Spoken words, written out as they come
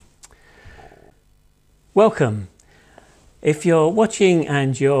Welcome. If you're watching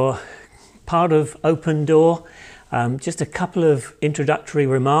and you're part of Open Door, just a couple of introductory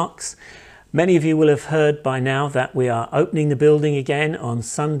remarks. Many of you will have heard by now that we are opening the building again on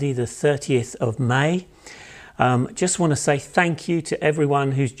Sunday the 30th of May. Just want to say thank you to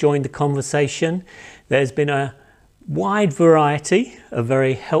everyone who's joined the conversation. There's been a wide variety of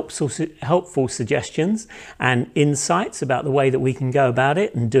very helpful suggestions and insights about the way that we can go about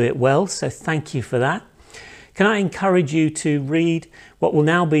it and do it well, so thank you for that. Can I encourage you to read what will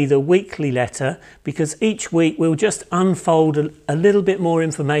now be the weekly letter, because each week we'll just unfold a little bit more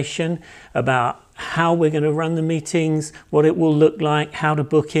information about how we're going to run the meetings, what it will look like, how to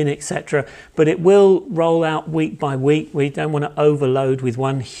book in, etc. But it will roll out week by week. We don't want to overload with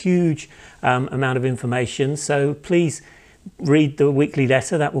one huge amount of information. So please read the weekly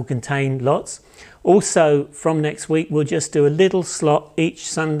letter, that will contain lots. Also, from next week, we'll just do a little slot each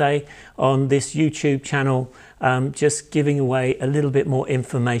Sunday on this YouTube channel, just giving away a little bit more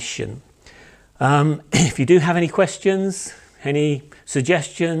information. If you do have any questions, any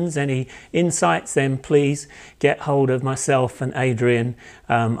suggestions, any insights, then please get hold of myself and Adrian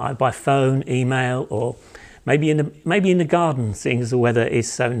by phone, email, or maybe in the garden, seeing as the weather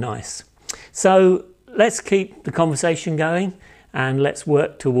is so nice. So let's keep the conversation going and let's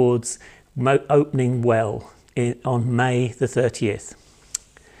work towards opening well on May the 30th.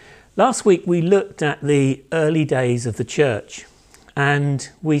 Last week we looked at the early days of the church and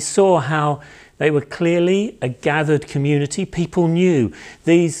we saw how they were clearly a gathered community. People knew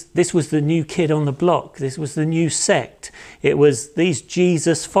this was the new kid on the block. This was the new sect. It was these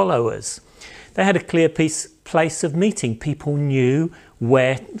Jesus followers. They had a clear place of meeting. People knew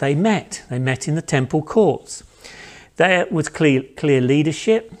where they met. They met in the temple courts. There was clear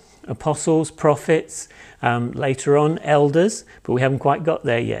leadership. Apostles, prophets, later on elders, but we haven't quite got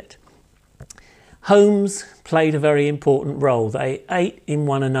there yet. Homes played a very important role. They ate in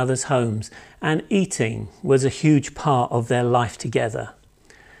one another's homes, and eating was a huge part of their life together.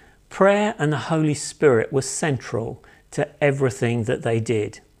 Prayer and the Holy Spirit were central to everything that they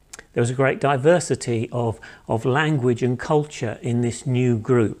did. There was a great diversity of language and culture in this new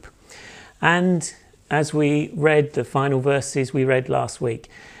group. And as we read the final verses we read last week,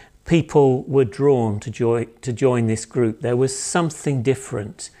 people were drawn to join this group. There was something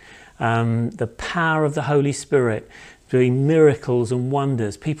different. The power of the Holy Spirit doing miracles and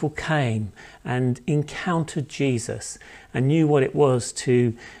wonders. People came and encountered Jesus and knew what it was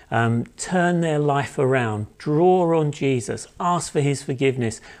to turn their life around, draw on Jesus, ask for his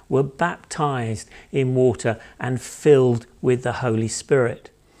forgiveness, were baptized in water and filled with the Holy Spirit.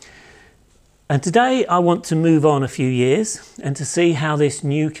 And today I want to move on a few years and to see how this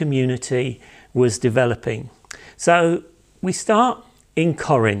new community was developing. So we start in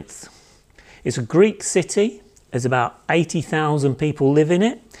Corinth. It's a Greek city. There's about 80,000 people live in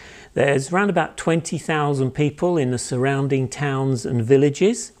it. There's around about 20,000 people in the surrounding towns and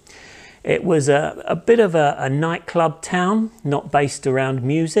villages. It was a bit of a nightclub town, not based around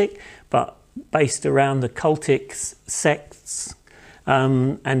music, but based around the cultic sects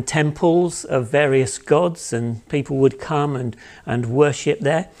and temples of various gods, and people would come and worship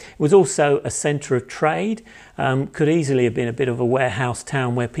there. It was also a centre of trade. Could easily have been a bit of a warehouse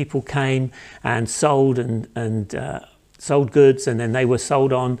town where people came and sold and sold goods, and then they were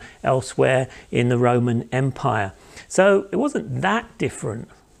sold on elsewhere in the Roman Empire. So it wasn't that different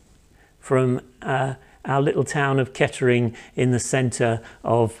from our little town of Kettering in the centre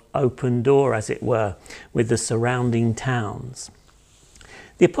of Open Door, as it were, with the surrounding towns.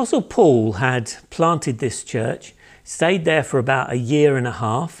 The Apostle Paul had planted this church, stayed there for about a year and a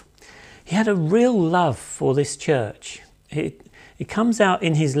half. He had a real love for this church. It comes out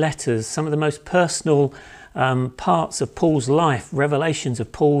in his letters, some of the most personal parts of Paul's life, revelations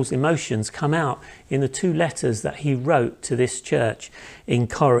of Paul's emotions come out in the two letters that he wrote to this church in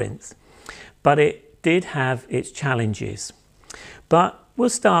Corinth. But it did have its challenges. But we'll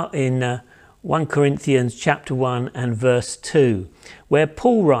start in 1 Corinthians chapter 1 and verse 2, where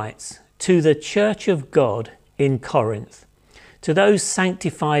Paul writes, "To the church of God in Corinth, to those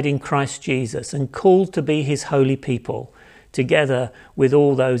sanctified in Christ Jesus and called to be his holy people, together with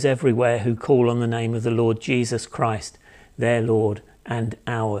all those everywhere who call on the name of the Lord Jesus Christ, their Lord and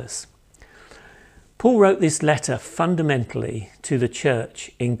ours." Paul wrote this letter fundamentally to the church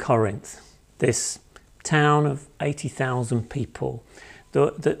in Corinth, this town of 80,000 people.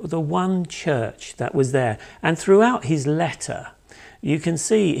 The one church that was there. And throughout his letter, you can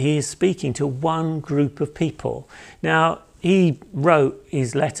see he is speaking to one group of people. Now, he wrote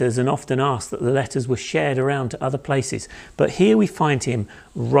his letters and often asked that the letters were shared around to other places. But here we find him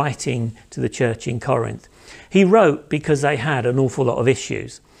writing to the church in Corinth. He wrote because they had an awful lot of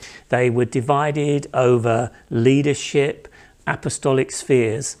issues. They were divided over leadership, apostolic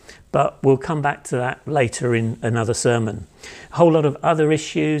spheres, but we'll come back to that later in another sermon. A whole lot of other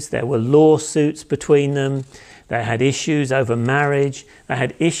issues. There were lawsuits between them. They had issues over marriage. They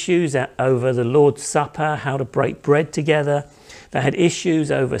had issues over the Lord's Supper, how to break bread together. They had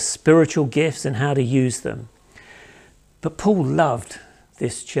issues over spiritual gifts and how to use them. But Paul loved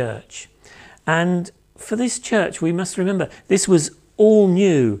this church. And for this church, we must remember, this was all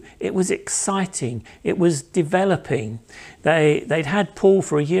new. It was exciting. It was developing. They'd had Paul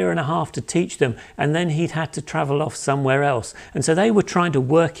for 1.5 years to teach them, and then he'd had to travel off somewhere else. And so they were trying to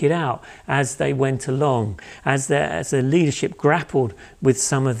work it out as they went along, as their leadership grappled with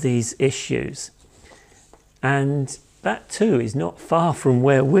some of these issues. And that too is not far from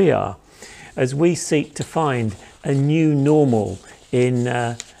where we are, as we seek to find a new normal in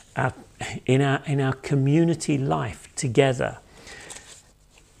our community life together.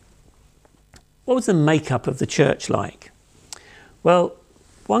 What was the makeup of the church like? Well,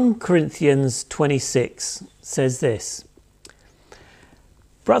 1 Corinthians 26 says this: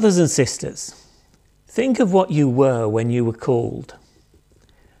 "Brothers and sisters, think of what you were when you were called.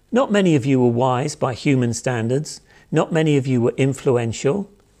 Not many of you were wise by human standards. Not many of you were influential.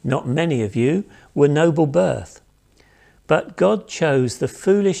 Not many of you were noble birth. But God chose the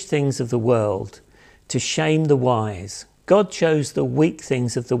foolish things of the world to shame the wise. God chose the weak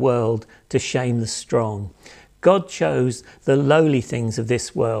things of the world to shame the strong. God chose the lowly things of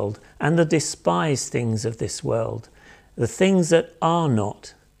this world and the despised things of this world, the things that are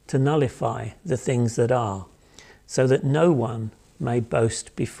not, to nullify the things that are, so that no one may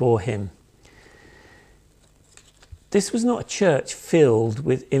boast before him." This was not a church filled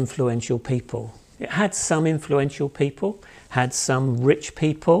with influential people. It had some influential people, had some rich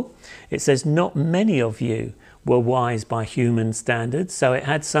people. It says not many of you were wise by human standards, so it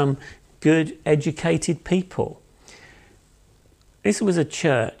had some good educated people. This was a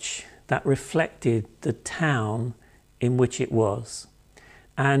church that reflected the town in which it was.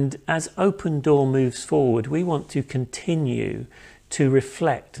 And as Open Door moves forward, we want to continue to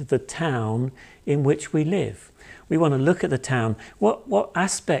reflect the town in which we live. We want to look at the town. What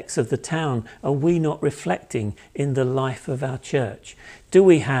aspects of the town are we not reflecting in the life of our church? Do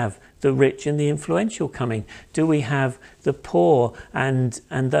we have the rich and the influential coming? Do we have the poor and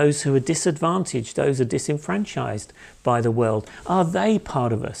those who are disadvantaged, those who are disenfranchised by the world? Are they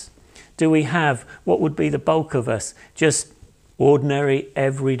part of us? Do we have what would be the bulk of us, just ordinary,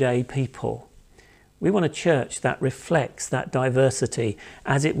 everyday people? We want a church that reflects that diversity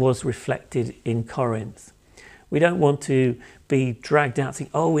as it was reflected in Corinth. We don't want to be dragged out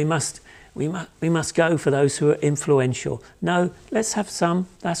thinking, oh, we must go for those who are influential. No, let's have some,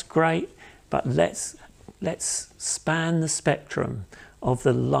 that's great, but let's span the spectrum of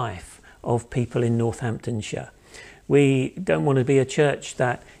the life of people in Northamptonshire. We don't want to be a church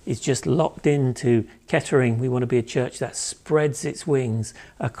that is just locked into Kettering. We want to be a church that spreads its wings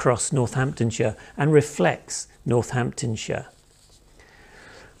across Northamptonshire and reflects Northamptonshire.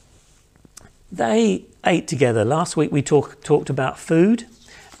 They ate together. Last week we talked about food,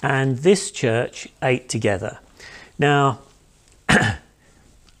 and this church ate together. Now,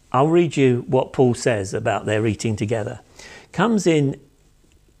 I'll read you what Paul says about their eating together. Comes in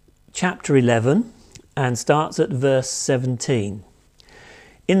chapter 11 and starts at verse 17.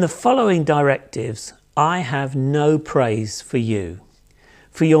 "In the following directives, I have no praise for you,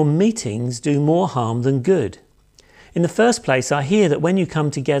 for your meetings do more harm than good. In the first place, I hear that when you come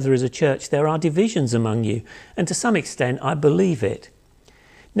together as a church, there are divisions among you, and to some extent I believe it.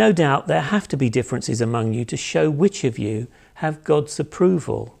 No doubt there have to be differences among you to show which of you have God's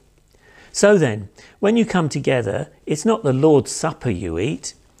approval. So then, when you come together, it's not the Lord's Supper you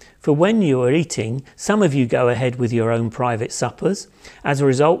eat. For when you are eating, some of you go ahead with your own private suppers. As a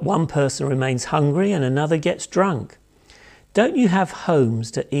result, one person remains hungry and another gets drunk. Don't you have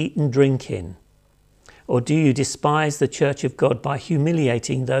homes to eat and drink in? Or do you despise the church of God by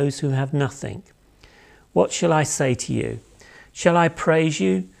humiliating those who have nothing? What shall I say to you? Shall I praise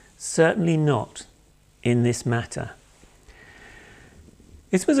you? Certainly not in this matter."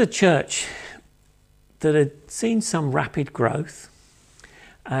 This was a church that had seen some rapid growth.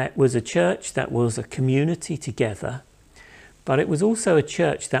 It was a church that was a community together, but it was also a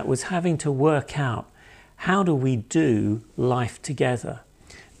church that was having to work out, how do we do life together?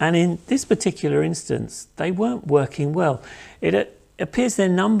 And in this particular instance, they weren't working well. It appears their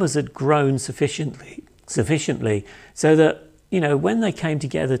numbers had grown sufficiently sufficiently, so that, when they came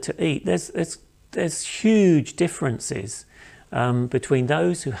together to eat, there's huge differences between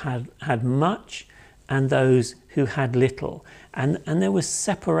those who had much and those who had little. And there was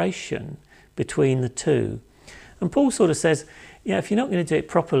separation between the two. And Paul sort of says, if you're not going to do it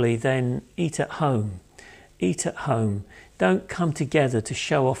properly, then eat at home. Eat at home. Don't come together to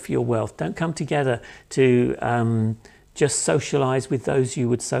show off your wealth. Don't come together to just socialise with those you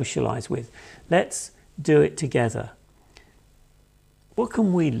would socialise with. Let's do it together. What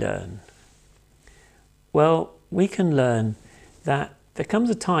can we learn? Well, we can learn that there comes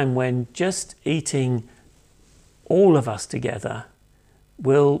a time when just eating all of us together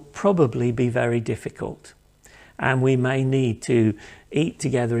will probably be very difficult. And we may need to eat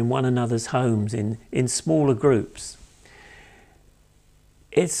together in one another's homes in smaller groups.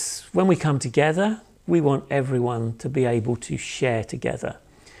 It's when we come together, we want everyone to be able to share together.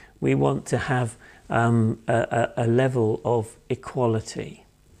 We want to have a level of equality.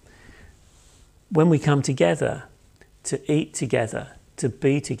 When we come together to eat together, to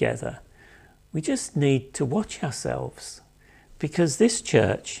be together, we just need to watch ourselves, because this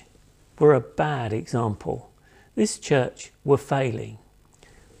church were a bad example. This church were failing.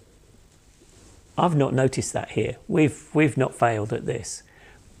 I've not noticed that here. We've not failed at this.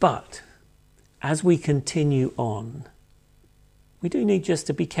 But as we continue on, we do need just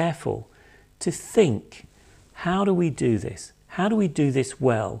to be careful to think, how do we do this? How do we do this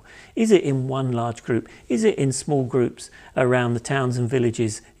well? Is it in one large group? Is it in small groups around the towns and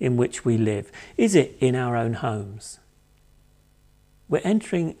villages in which we live? Is it in our own homes? We're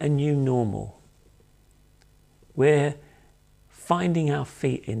entering a new normal. We're finding our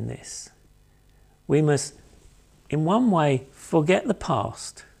feet in this. We must, in one way, forget the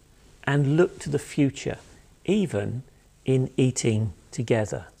past and look to the future, even in eating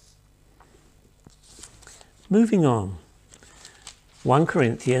together. Moving on. 1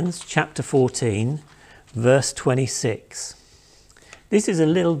 Corinthians chapter 14, verse 26. This is a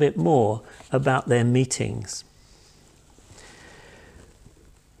little bit more about their meetings.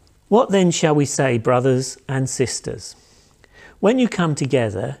 What then shall we say, brothers and sisters? When you come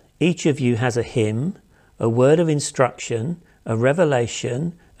together, each of you has a hymn, a word of instruction, a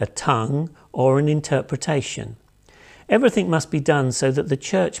revelation, a tongue, or an interpretation. Everything must be done so that the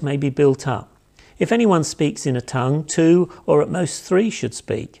church may be built up. If anyone speaks in a tongue, 2 or at most 3 should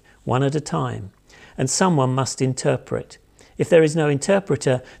speak, one at a time, and someone must interpret. If there is no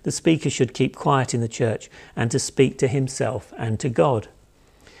interpreter, the speaker should keep quiet in the church and to speak to himself and to God.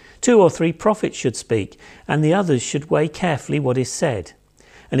 2 or 3 prophets should speak, and the others should weigh carefully what is said.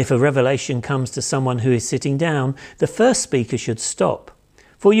 And if a revelation comes to someone who is sitting down, the first speaker should stop.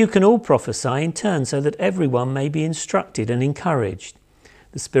 For you can all prophesy in turn, so that everyone may be instructed and encouraged.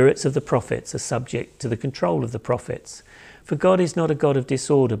 The spirits of the prophets are subject to the control of the prophets. For God is not a God of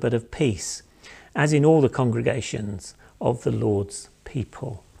disorder, but of peace, as in all the congregations of the Lord's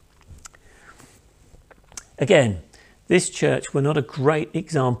people. Again, this church were not a great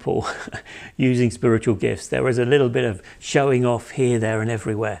example using spiritual gifts. There was a little bit of showing off here, there and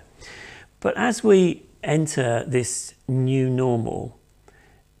everywhere. But as we enter this new normal,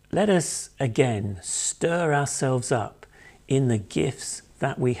 let us again stir ourselves up in the gifts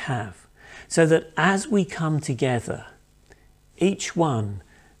that we have, so that as we come together, each one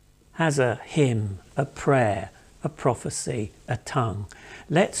has a hymn, a prayer, a prophecy, a tongue.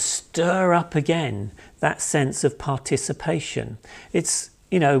 Let's stir up again that sense of participation. It's,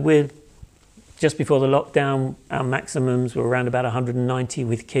 we're just before the lockdown, our maximums were around about 190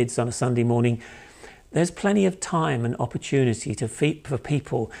 with kids on a Sunday morning. There's plenty of time and opportunity for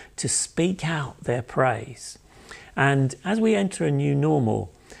people to speak out their praise. And as we enter a new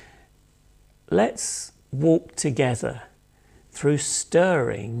normal, let's walk together through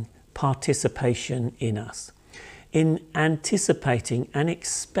stirring participation in us, in anticipating and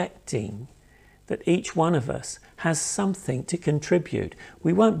expecting that each one of us has something to contribute.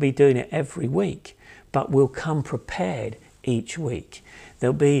 We won't be doing it every week, but we'll come prepared each week.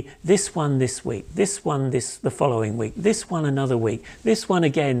 There'll be this one this week, this one the following week, this one another week, this one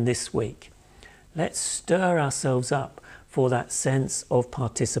again this week. Let's stir ourselves up for that sense of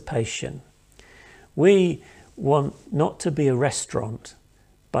participation. We want not to be a restaurant,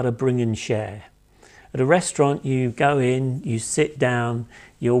 but a bring and share. At a restaurant, you go in, you sit down,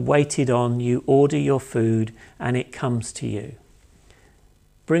 you're waited on, you order your food, and it comes to you.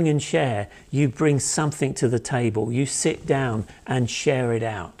 Bring and share. You bring something to the table. You sit down and share it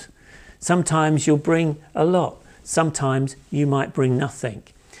out. Sometimes you'll bring a lot. Sometimes you might bring nothing.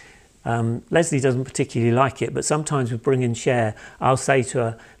 Leslie doesn't particularly like it, but sometimes with bring and share, I'll say to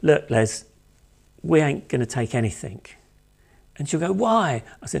her, look, Les, we ain't going to take anything. And she'll go, why?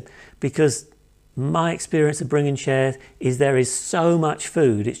 I said, because my experience of Bring and Share is there is so much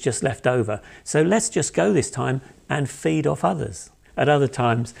food, it's just left over. So let's just go this time and feed off others. At other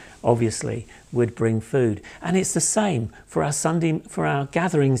times, obviously, we'd bring food. And it's the same for our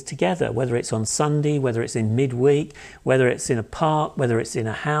gatherings together, whether it's on Sunday, whether it's in midweek, whether it's in a park, whether it's in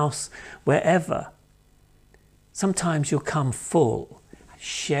a house, wherever. Sometimes you'll come full,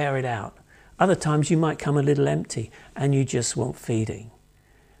 share it out. Other times you might come a little empty and you just want feeding.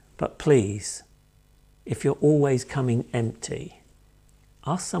 But please, if you're always coming empty,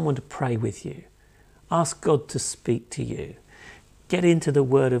 ask someone to pray with you. Ask God to speak to you. Get into the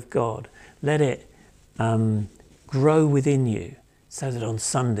Word of God. Let it grow within you so that on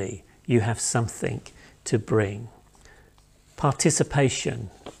Sunday you have something to bring. Participation.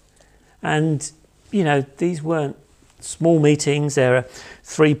 And, you know, these weren't small meetings. There are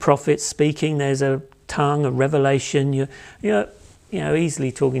 3 prophets speaking. There's a tongue, a revelation. You're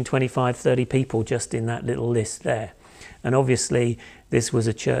easily talking 25, 30 people just in that little list there. And obviously this was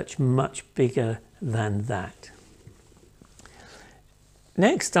a church much bigger than that.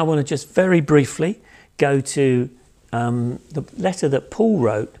 Next, I want to just very briefly go to the letter that Paul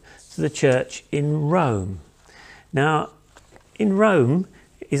wrote to the church in Rome. Now, in Rome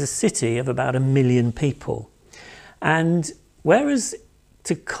is a city of about 1 million people. And whereas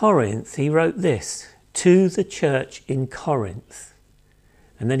to Corinth, he wrote this, to the church in Corinth.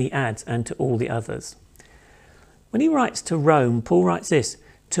 And then he adds, and to all the others. When he writes to Rome, Paul writes this,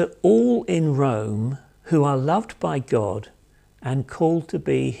 to all in Rome who are loved by God and called to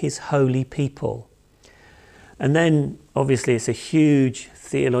be his holy people. And then obviously it's a huge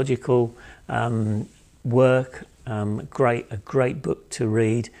theological work, a great book to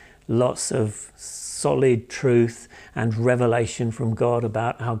read, lots of solid truth and revelation from God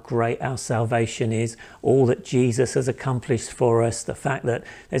about how great our salvation is, all that Jesus has accomplished for us, the fact that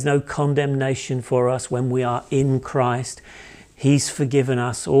there's no condemnation for us when we are in Christ. He's forgiven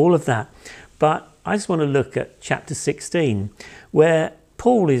us, all of that. But I just want to look at chapter 16, where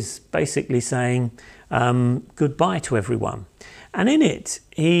Paul is basically saying goodbye to everyone. And in it,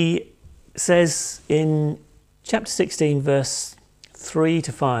 he says in chapter 16, verse 3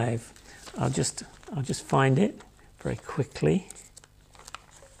 to 5, I'll just find it very quickly.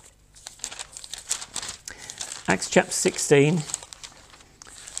 Acts chapter 16,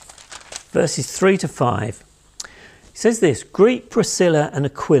 verses 3 to 5. It says this, greet Priscilla and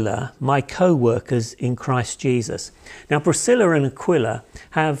Aquila, my co-workers in Christ Jesus. Now Priscilla and Aquila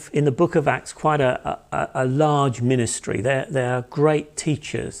have in the book of Acts quite a large ministry. They're great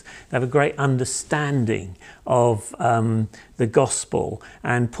teachers. They have a great understanding of the gospel,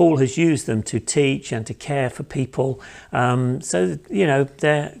 and Paul has used them to teach and to care for people. So, you know,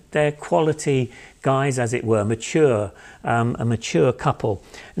 they're quality guys, as it were, a mature couple.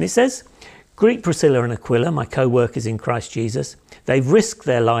 And it says, greet Priscilla and Aquila, my co-workers in Christ Jesus. They've risked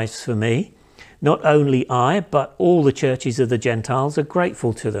their lives for me. Not only I, but all the churches of the Gentiles are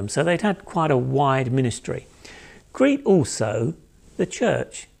grateful to them. So they'd had quite a wide ministry. Greet also the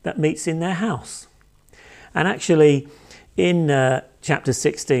church that meets in their house. And actually, in chapter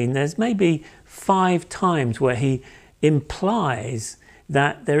 16, there's maybe 5 times where he implies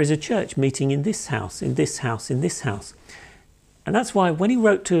that there is a church meeting in this house, in this house, in this house. And that's why when he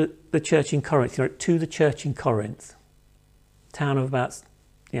wrote to the church in Corinth, he wrote to the church in Corinth, town of about,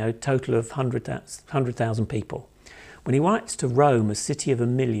 total of 100,000 people. When he writes to Rome, a city of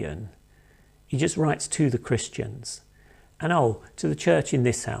 1 million, he just writes to the Christians. And to the church in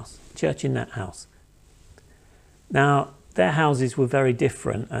this house, church in that house. Now, their houses were very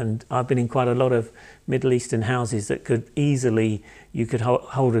different, and I've been in quite a lot of Middle Eastern houses that you could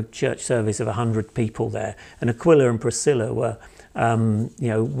hold a church service of 100 people there. And Aquila and Priscilla were,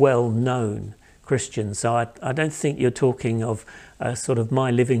 well-known Christians. So I don't think you're talking of sort of my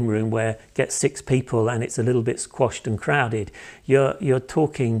living room where get 6 people and it's a little bit squashed and crowded. You're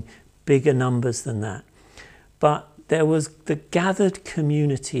talking bigger numbers than that. But there was the gathered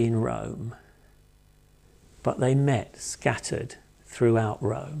community in Rome, but they met scattered throughout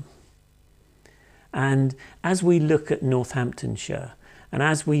Rome. And as we look at Northamptonshire, and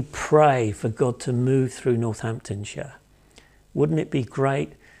as we pray for God to move through Northamptonshire, wouldn't it be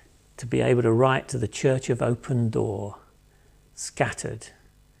great to be able to write to the Church of Open Door, scattered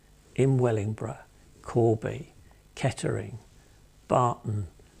in Wellingborough, Corby, Kettering, Barton,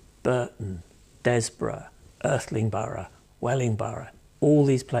 Burton, Desborough, Earthlingborough, Wellingborough, all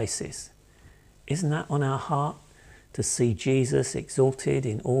these places. Isn't that on our heart, to see Jesus exalted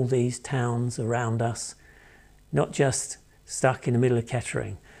in all these towns around us, not just stuck in the middle of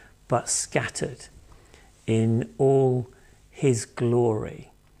Kettering, but scattered in all his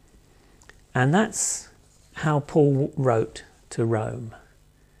glory. And that's how Paul wrote to Rome.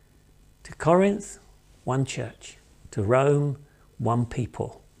 To Corinth, one church. To Rome, one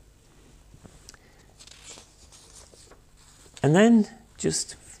people. And then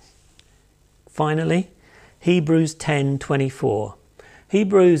just finally, Hebrews 10:24.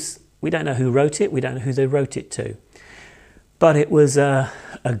 Hebrews, we don't know who wrote it, we don't know who they wrote it to. But it was a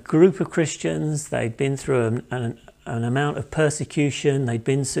group of Christians. They'd been through an amount of persecution, they'd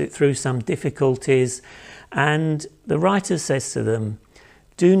been through some difficulties, and the writer says to them,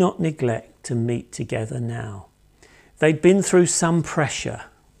 do not neglect to meet together now. They'd been through some pressure,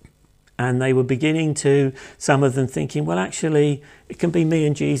 and they were beginning to, some of them thinking, well, actually, it can be me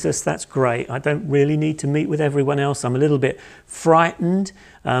and Jesus, that's great. I don't really need to meet with everyone else. I'm a little bit frightened.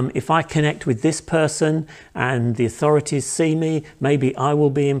 If I connect with this person and the authorities see me, maybe I will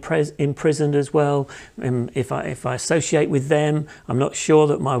be imprisoned as well. If I associate with them, I'm not sure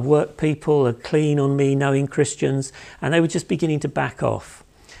that my work people are keen on me knowing Christians. And they were just beginning to back off.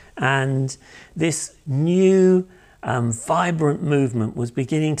 And this new vibrant movement was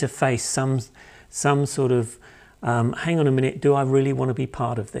beginning to face some sort of, hang on a minute, do I really want to be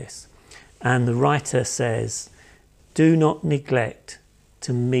part of this? And the writer says, do not neglect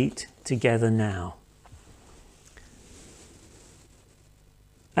to meet together now.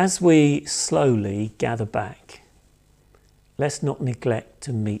 As we slowly gather back, let's not neglect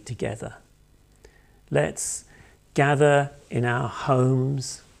to meet together. Let's gather in our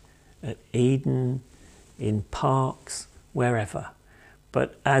homes, at Eden, in parks, wherever.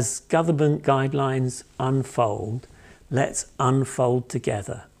 But as government guidelines unfold, let's unfold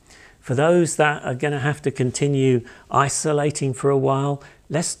together. For those that are going to have to continue isolating for a while,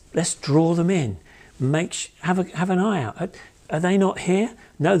 let's draw them in. Have an eye out. Are they not here?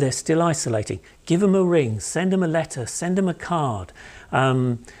 No, they're still isolating. Give them a ring, send them a letter, send them a card.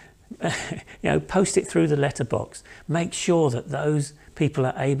 Post it through the letterbox. Make sure that those people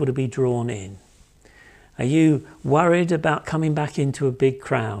are able to be drawn in. Are you worried about coming back into a big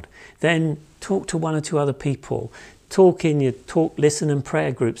crowd? Then talk to one or two other people. Talk in your listen and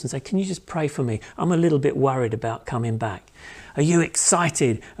prayer groups and say, can you just pray for me? I'm a little bit worried about coming back. Are you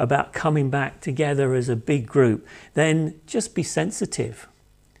excited about coming back together as a big group? Then just be sensitive.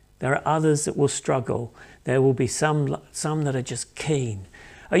 There are others that will struggle. There will be some that are just keen.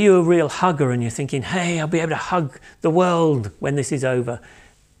 Are you a real hugger and you're thinking, hey, I'll be able to hug the world when this is over?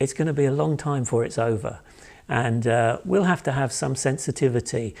 It's going to be a long time before it's over. And we'll have to have some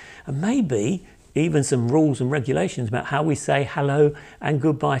sensitivity and maybe even some rules and regulations about how we say hello and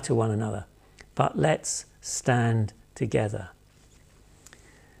goodbye to one another. But let's stand together.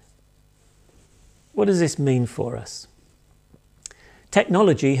 What does this mean for us?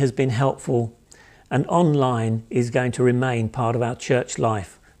 Technology has been helpful, and online is going to remain part of our church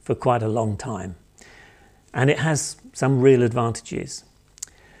life for quite a long time. And it has some real advantages.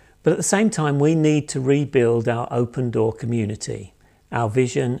 But at the same time, we need to rebuild our open door community, our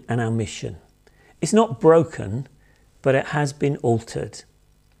vision and our mission. It's not broken, but it has been altered.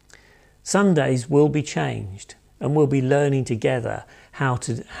 Sundays will be changed, and we'll be learning together how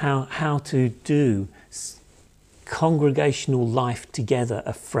to do congregational life together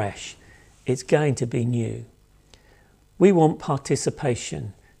afresh. It's going to be new. We want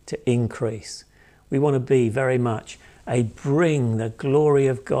participation to increase. We want to be very much a bring the glory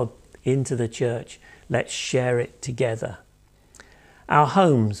of God into the church. Let's share it together. Our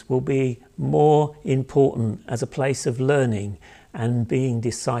homes will be more important as a place of learning and being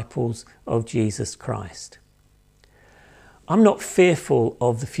disciples of Jesus Christ. I'm not fearful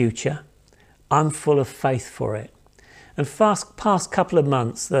of the future. I'm full of faith for it. And past couple of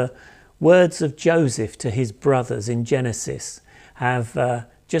months, the words of Joseph to his brothers in Genesis have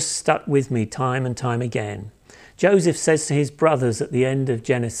just stuck with me time and time again. Joseph says to his brothers at the end of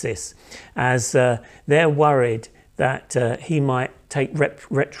Genesis, as they're worried that he might take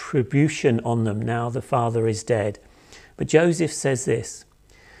retribution on them now the father is dead. But Joseph says this,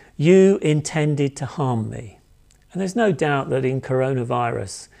 you intended to harm me. And there's no doubt that in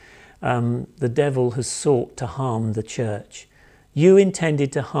coronavirus, the devil has sought to harm the church. You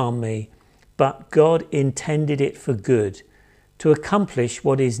intended to harm me, but God intended it for good, to accomplish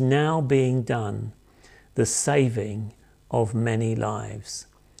what is now being done, the saving of many lives.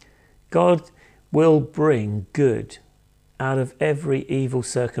 God will bring good out of every evil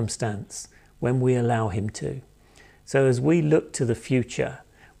circumstance when we allow him to. So as we look to the future,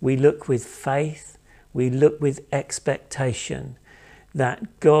 we look with faith, we look with expectation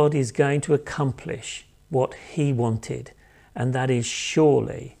that God is going to accomplish what he wanted, and that is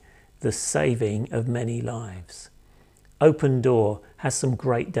surely the saving of many lives. Open Door has some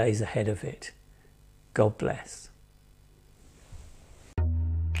great days ahead of it. God bless.